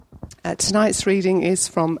Tonight's reading is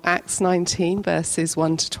from Acts 19, verses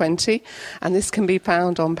 1 to 20, and this can be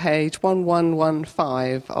found on page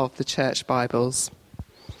 1115 of the Church Bibles.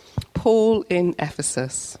 Paul in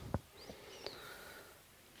Ephesus.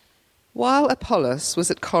 While Apollos was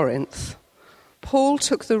at Corinth, Paul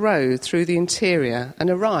took the road through the interior and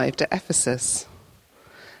arrived at Ephesus.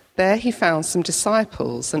 There he found some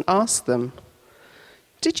disciples and asked them,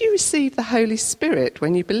 "Did you receive the Holy Spirit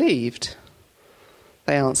when you believed?"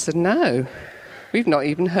 They answered, "No, we've not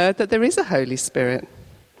even heard that there is a Holy Spirit."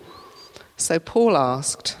 So Paul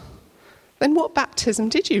asked, "Then what baptism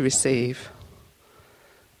did you receive?"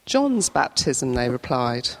 "John's baptism," they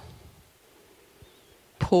replied.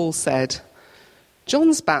 Paul said,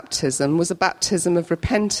 "John's baptism was a baptism of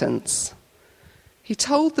repentance. He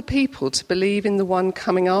told the people to believe in the one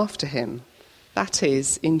coming after him, that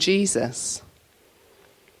is, in Jesus."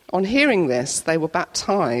 On hearing this, they were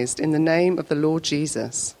baptized in the name of the Lord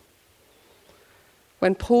Jesus.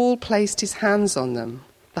 When Paul placed his hands on them,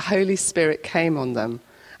 the Holy Spirit came on them,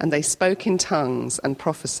 and they spoke in tongues and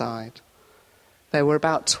prophesied. There were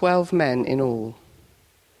about 12 men in all.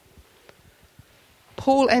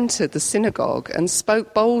 Paul entered the synagogue and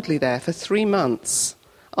spoke boldly there for 3 months,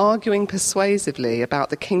 arguing persuasively about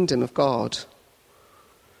the kingdom of God.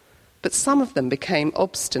 But some of them became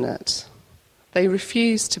obstinate. They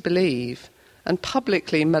refused to believe and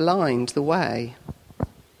publicly maligned the way.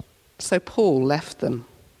 So Paul left them.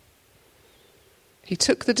 He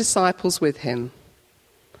took the disciples with him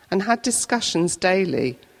and had discussions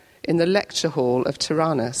daily in the lecture hall of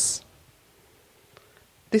Tyrannus.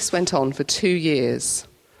 This went on for 2 years,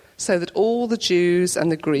 so that all the Jews and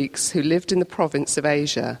the Greeks who lived in the province of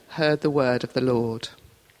Asia heard the word of the Lord.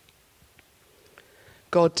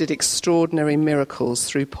 God did extraordinary miracles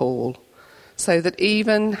through Paul, so that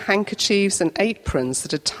even handkerchiefs and aprons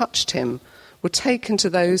that had touched him were taken to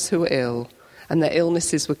those who were ill, and their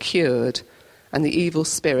illnesses were cured, and the evil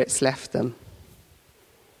spirits left them.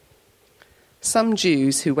 Some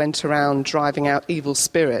Jews who went around driving out evil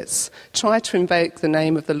spirits tried to invoke the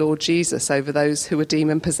name of the Lord Jesus over those who were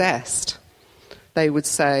demon-possessed. They would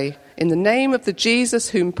say, "In the name of the Jesus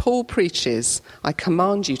whom Paul preaches, I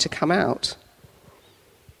command you to come out."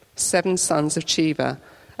 7 sons of Sceva,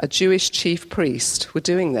 a Jewish chief priest, were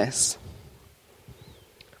doing this.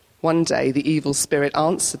 One day the evil spirit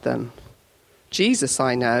answered them, "Jesus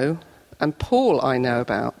I know, and Paul I know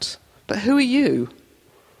about, but who are you?"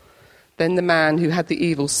 Then the man who had the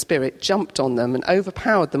evil spirit jumped on them and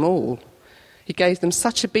overpowered them all. He gave them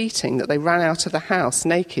such a beating that they ran out of the house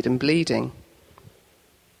naked and bleeding.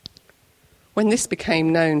 When this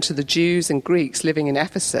became known to the Jews and Greeks living in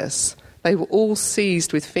Ephesus, they were all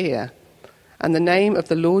seized with fear, and the name of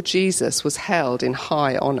the Lord Jesus was held in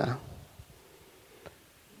high honor.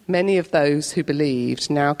 Many of those who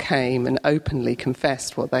believed now came and openly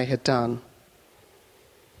confessed what they had done.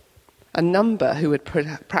 A number who had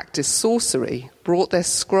practiced sorcery brought their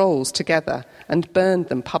scrolls together and burned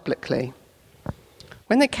them publicly.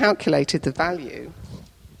 When they calculated the value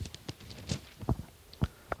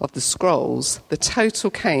of the scrolls, the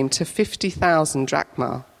total came to 50,000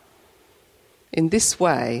 drachma. In this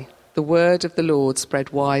way, the word of the Lord spread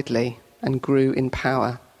widely and grew in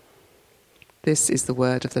power. This is the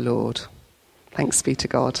word of the Lord. Thanks be to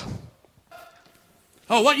God.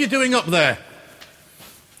 Oh, what are you doing up there?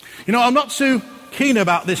 You know, I'm not too keen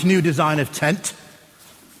about this new design of tent.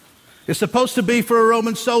 It's supposed to be for a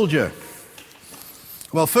Roman soldier.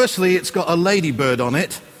 Well, firstly, it's got a ladybird on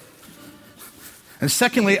it. And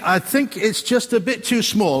secondly, I think it's just a bit too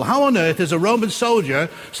small. How on earth is a Roman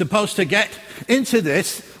soldier supposed to get into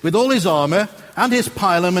this with all his armor and his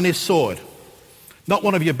pilum and his sword? Not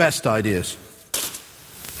one of your best ideas.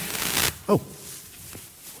 Oh,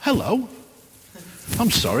 hello.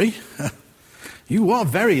 I'm sorry. You are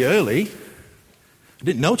very early. I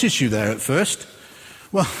didn't notice you there at first.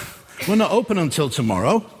 Well, we're not open until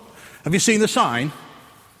tomorrow. Have you seen the sign?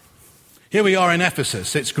 Here we are in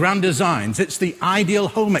Ephesus. It's Grand Designs. It's the Ideal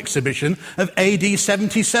Home Exhibition of AD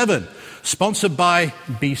 77, sponsored by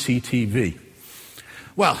BCTV.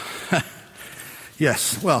 Well,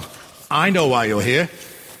 yes, well, I know why you're here.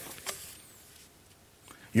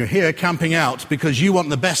 You're here camping out because you want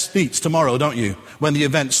the best seats tomorrow, don't you, when the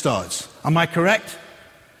event starts? Am I correct?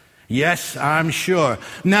 Yes, I'm sure.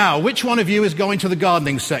 Now, which one of you is going to the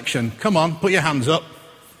gardening section? Come on, put your hands up.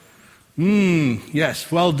 Yes,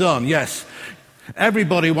 well done, yes.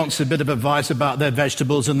 Everybody wants a bit of advice about their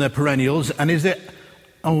vegetables and their perennials. And is it,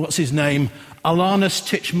 what's his name? Alanus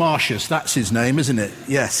Titchmartius, that's his name, isn't it?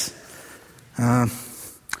 Yes.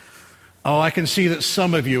 Oh, I can see that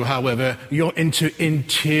some of you, however, you're into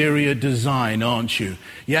interior design, aren't you?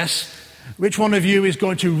 Yes? Which one of you is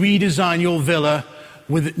going to redesign your villa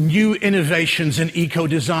with new innovations in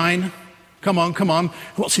eco-design? Come on, come on.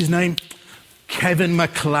 What's his name? Kevin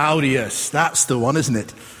McCloudius. That's the one, isn't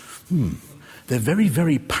it? They're very,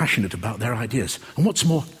 very passionate about their ideas. And what's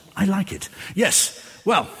more, I like it. Yes,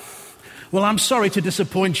 well, I'm sorry to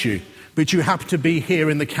disappoint you, but you happen to be here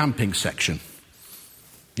in the camping section.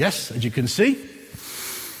 Yes, as you can see.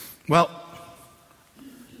 Well,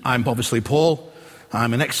 I'm obviously Paul.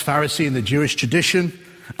 I'm an ex-Pharisee in the Jewish tradition,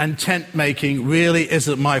 and tent making really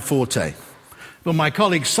isn't my forte. But my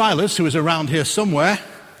colleague Silas, who is around here somewhere,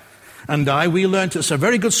 and we learnt at a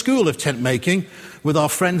very good school of tent making with our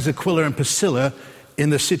friends Aquila and Priscilla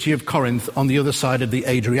in the city of Corinth on the other side of the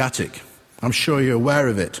Adriatic. I'm sure you're aware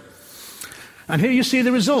of it. And here you see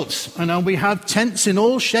the results. And we have tents in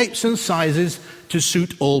all shapes and sizes to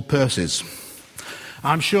suit all purses.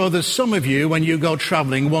 I'm sure there's some of you, when you go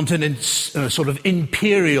traveling, want a sort of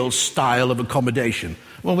imperial style of accommodation.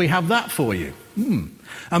 Well, we have that for you.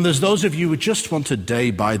 And there's those of you who just want a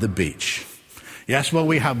day by the beach. Yes, well,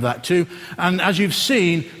 we have that too. And as you've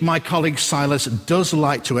seen, my colleague Silas does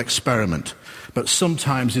like to experiment, but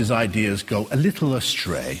sometimes his ideas go a little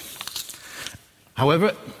astray.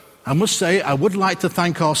 However, I must say I would like to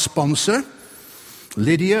thank our sponsor,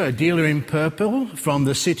 Lydia, a dealer in purple from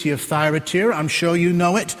the city of Thyatira. I'm sure you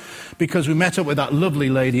know it because we met up with that lovely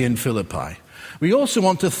lady in Philippi. We also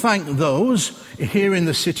want to thank those here in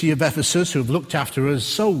the city of Ephesus who have looked after us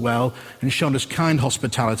so well and shown us kind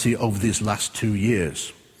hospitality over these last 2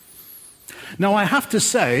 years. Now, I have to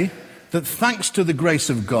say that thanks to the grace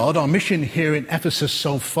of God, our mission here in Ephesus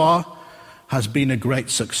so far has been a great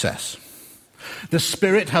success. The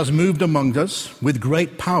Spirit has moved among us with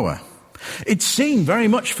great power. It seemed very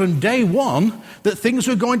much from day one that things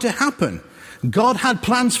were going to happen. God had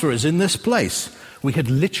plans for us in this place. We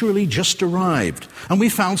had literally just arrived, and we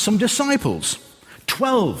found some disciples.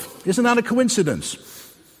 12. Isn't that a coincidence?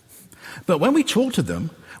 But when we talked to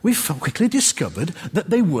them, we quickly discovered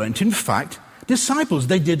that they weren't, in fact, disciples.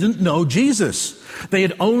 They didn't know Jesus. They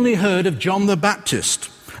had only heard of John the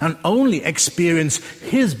Baptist and only experienced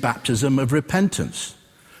his baptism of repentance.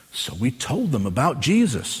 So we told them about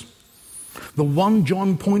Jesus, the one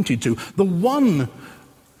John pointed to, the one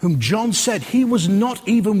whom John said he was not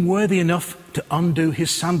even worthy enough to undo his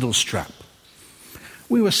sandal strap.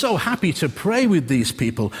 We were so happy to pray with these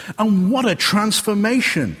people, and what a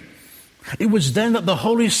transformation. It was then that the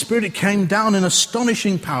Holy Spirit came down in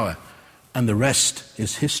astonishing power, and the rest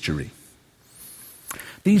is history.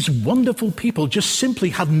 These wonderful people just simply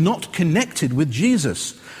had not connected with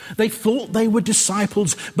Jesus. They thought they were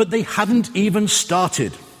disciples, but they hadn't even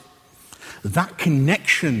started. That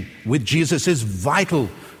connection with Jesus is vital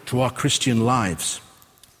to our Christian lives.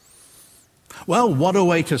 Well, what a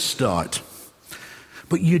way to start.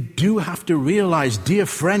 But you do have to realize, dear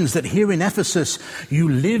friends, that here in Ephesus, you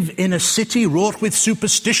live in a city wrought with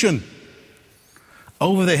superstition.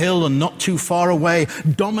 Over the hill and not too far away,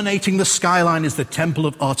 dominating the skyline, is the Temple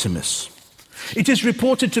of Artemis. It is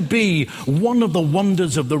reported to be one of the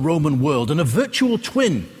wonders of the Roman world and a virtual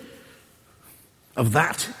twin of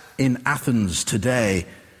that in Athens today.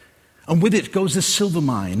 And with it goes the silver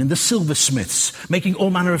mine and the silversmiths, making all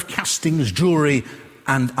manner of castings, jewelry,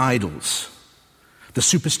 and idols. The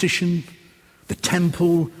superstition, the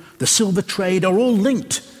temple, the silver trade are all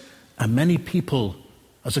linked, and many people,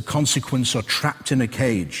 as a consequence, are trapped in a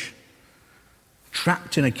cage.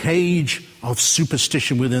 Trapped in a cage of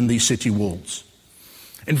superstition within these city walls.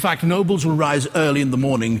 In fact, nobles will rise early in the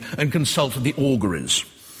morning and consult the auguries,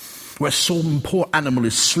 where some poor animal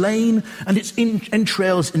is slain and its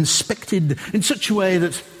entrails inspected in such a way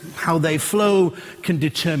that how they flow can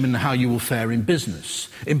determine how you will fare in business,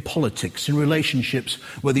 in politics, in relationships,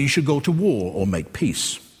 whether you should go to war or make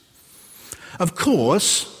peace. Of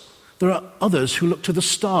course, there are others who look to the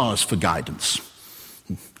stars for guidance.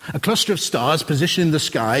 A cluster of stars positioned in the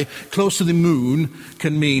sky close to the moon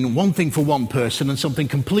can mean one thing for one person and something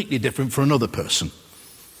completely different for another person.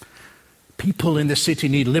 People in the city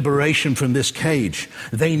need liberation from this cage.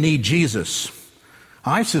 They need Jesus.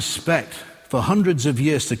 I suspect for hundreds of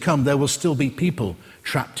years to come, there will still be people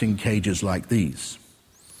trapped in cages like these.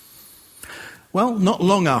 Well, not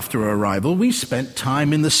long after our arrival, we spent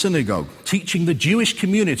time in the synagogue teaching the Jewish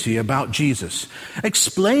community about Jesus,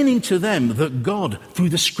 explaining to them that God, through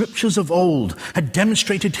the scriptures of old, had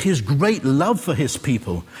demonstrated his great love for his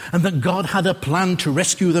people, and that God had a plan to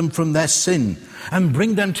rescue them from their sin and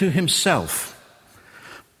bring them to himself.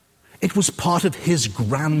 It was part of his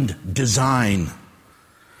grand design.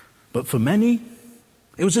 But for many,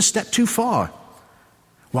 It was a step too far.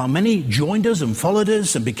 While many joined us and followed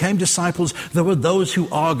us and became disciples, there were those who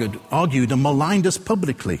argued and maligned us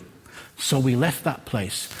publicly. So we left that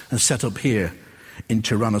place and set up here in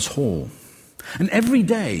Tyrannus Hall. And every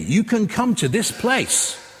day you can come to this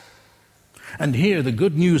place and hear the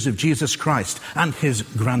good news of Jesus Christ and his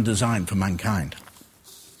grand design for mankind.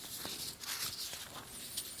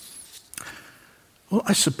 Well,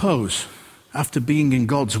 I suppose after being in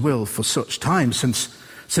God's will for such time, since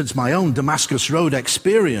my own Damascus Road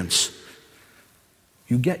experience,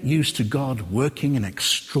 you get used to God working in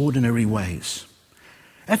extraordinary ways.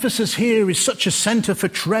 Ephesus here is such a center for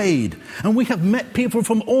trade, and we have met people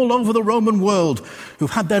from all over the Roman world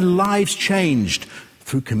who've had their lives changed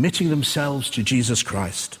through committing themselves to Jesus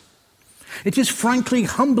Christ. It is frankly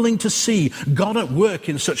humbling to see God at work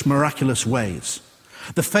in such miraculous ways.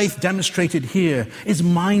 The faith demonstrated here is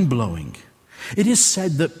mind-blowing. It is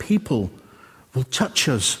said that people will touch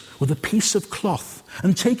us with a piece of cloth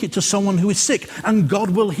and take it to someone who is sick, and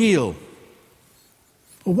God will heal.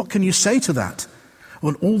 Well, what can you say to that?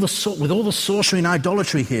 With all the sorcery and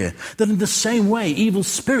idolatry here, that in the same way evil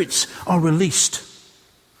spirits are released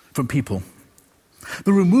from people.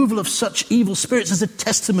 The removal of such evil spirits is a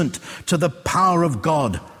testament to the power of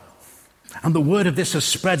God. And the word of this has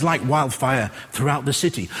spread like wildfire throughout the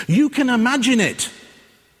city. You can imagine it.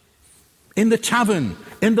 In the tavern,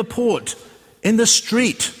 in the port, in the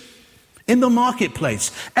street, in the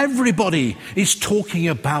marketplace. Everybody is talking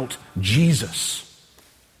about Jesus.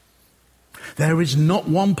 There is not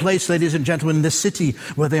one place, ladies and gentlemen, in this city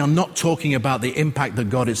where they are not talking about the impact that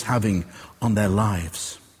God is having on their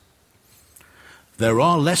lives. There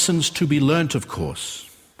are lessons to be learnt, of course.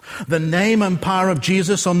 The name and power of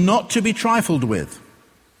Jesus are not to be trifled with.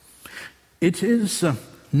 It is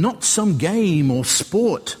not some game or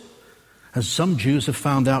sport, as some Jews have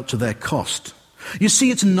found out to their cost. You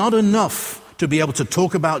see, it's not enough to be able to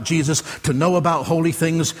talk about Jesus, to know about holy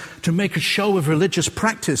things, to make a show of religious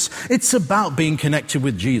practice. It's about being connected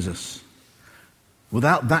with Jesus.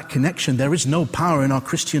 Without that connection, there is no power in our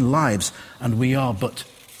Christian lives, and we are but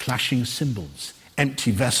clashing cymbals,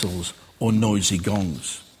 empty vessels, or noisy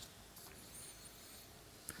gongs.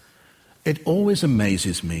 It always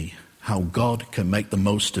amazes me how God can make the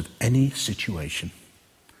most of any situation.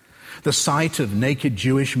 The sight of naked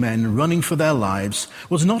Jewish men running for their lives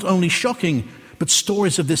was not only shocking, but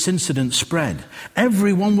stories of this incident spread.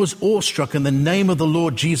 Everyone was awestruck and the name of the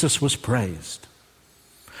Lord Jesus was praised.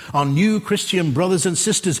 Our new Christian brothers and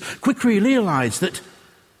sisters quickly realized that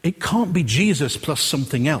it can't be Jesus plus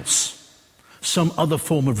something else, some other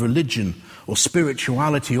form of religion or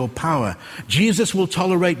spirituality or power. Jesus will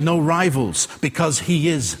tolerate no rivals because he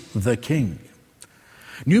is the King.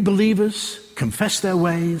 New believers confess their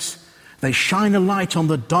ways. They shine a light on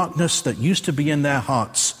the darkness that used to be in their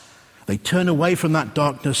hearts. They turn away from that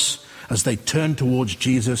darkness as they turn towards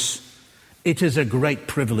Jesus. It is a great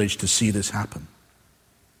privilege to see this happen.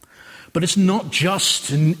 But it's not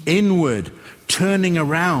just an inward turning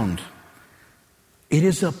around. It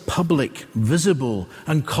is a public, visible,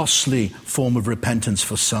 and costly form of repentance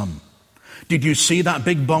for some. Did you see that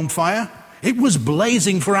big bonfire? It was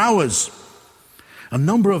blazing for hours. A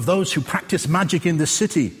number of those who practiced magic in the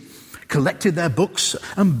city collected their books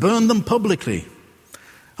and burned them publicly.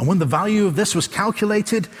 And when the value of this was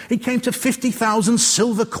calculated, it came to 50,000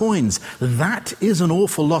 silver coins. That is an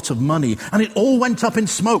awful lot of money. And it all went up in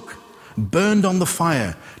smoke, burned on the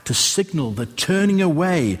fire to signal the turning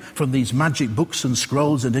away from these magic books and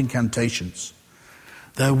scrolls and incantations.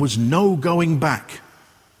 There was no going back.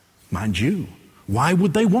 Mind you, why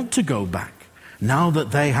would they want to go back now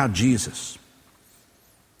that they had Jesus?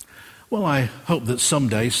 Well, I hope that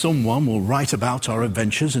someday someone will write about our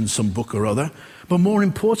adventures in some book or other, but more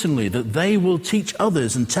importantly, that they will teach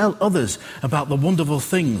others and tell others about the wonderful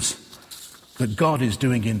things that God is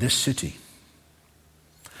doing in this city.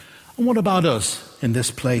 And what about us in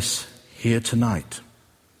this place here tonight?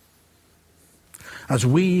 As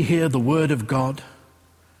we hear the word of God,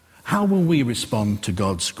 how will we respond to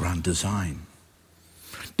God's grand design?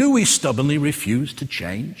 Do we stubbornly refuse to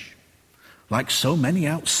change? Like so many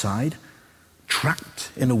outside,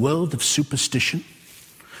 trapped in a world of superstition?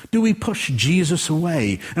 Do we push Jesus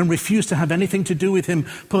away and refuse to have anything to do with him,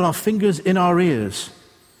 put our fingers in our ears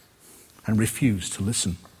and refuse to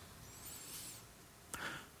listen?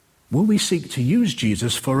 Will we seek to use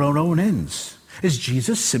Jesus for our own ends? Is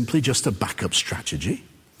Jesus simply just a backup strategy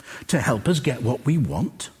to help us get what we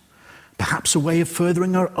want? Perhaps a way of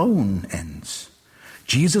furthering our own ends?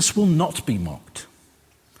 Jesus will not be mocked.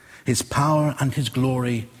 His power and his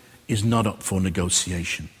glory is not up for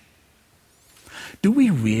negotiation. Do we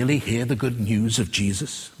really hear the good news of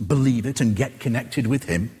Jesus, believe it, and get connected with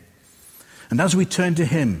him? And as we turn to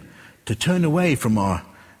him, to turn away from our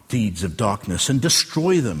deeds of darkness and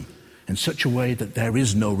destroy them in such a way that there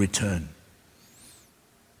is no return.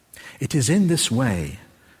 It is in this way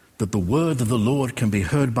that the word of the Lord can be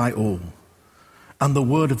heard by all, and the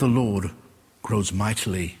word of the Lord grows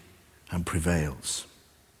mightily and prevails.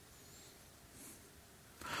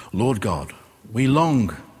 Lord God, we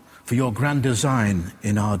long for your grand design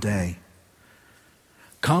in our day.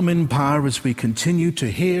 Come in power as we continue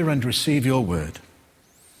to hear and receive your word.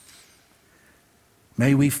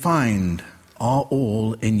 May we find our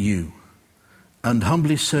all in you and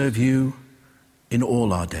humbly serve you in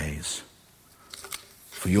all our days.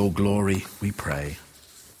 For your glory we pray.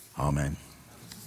 Amen.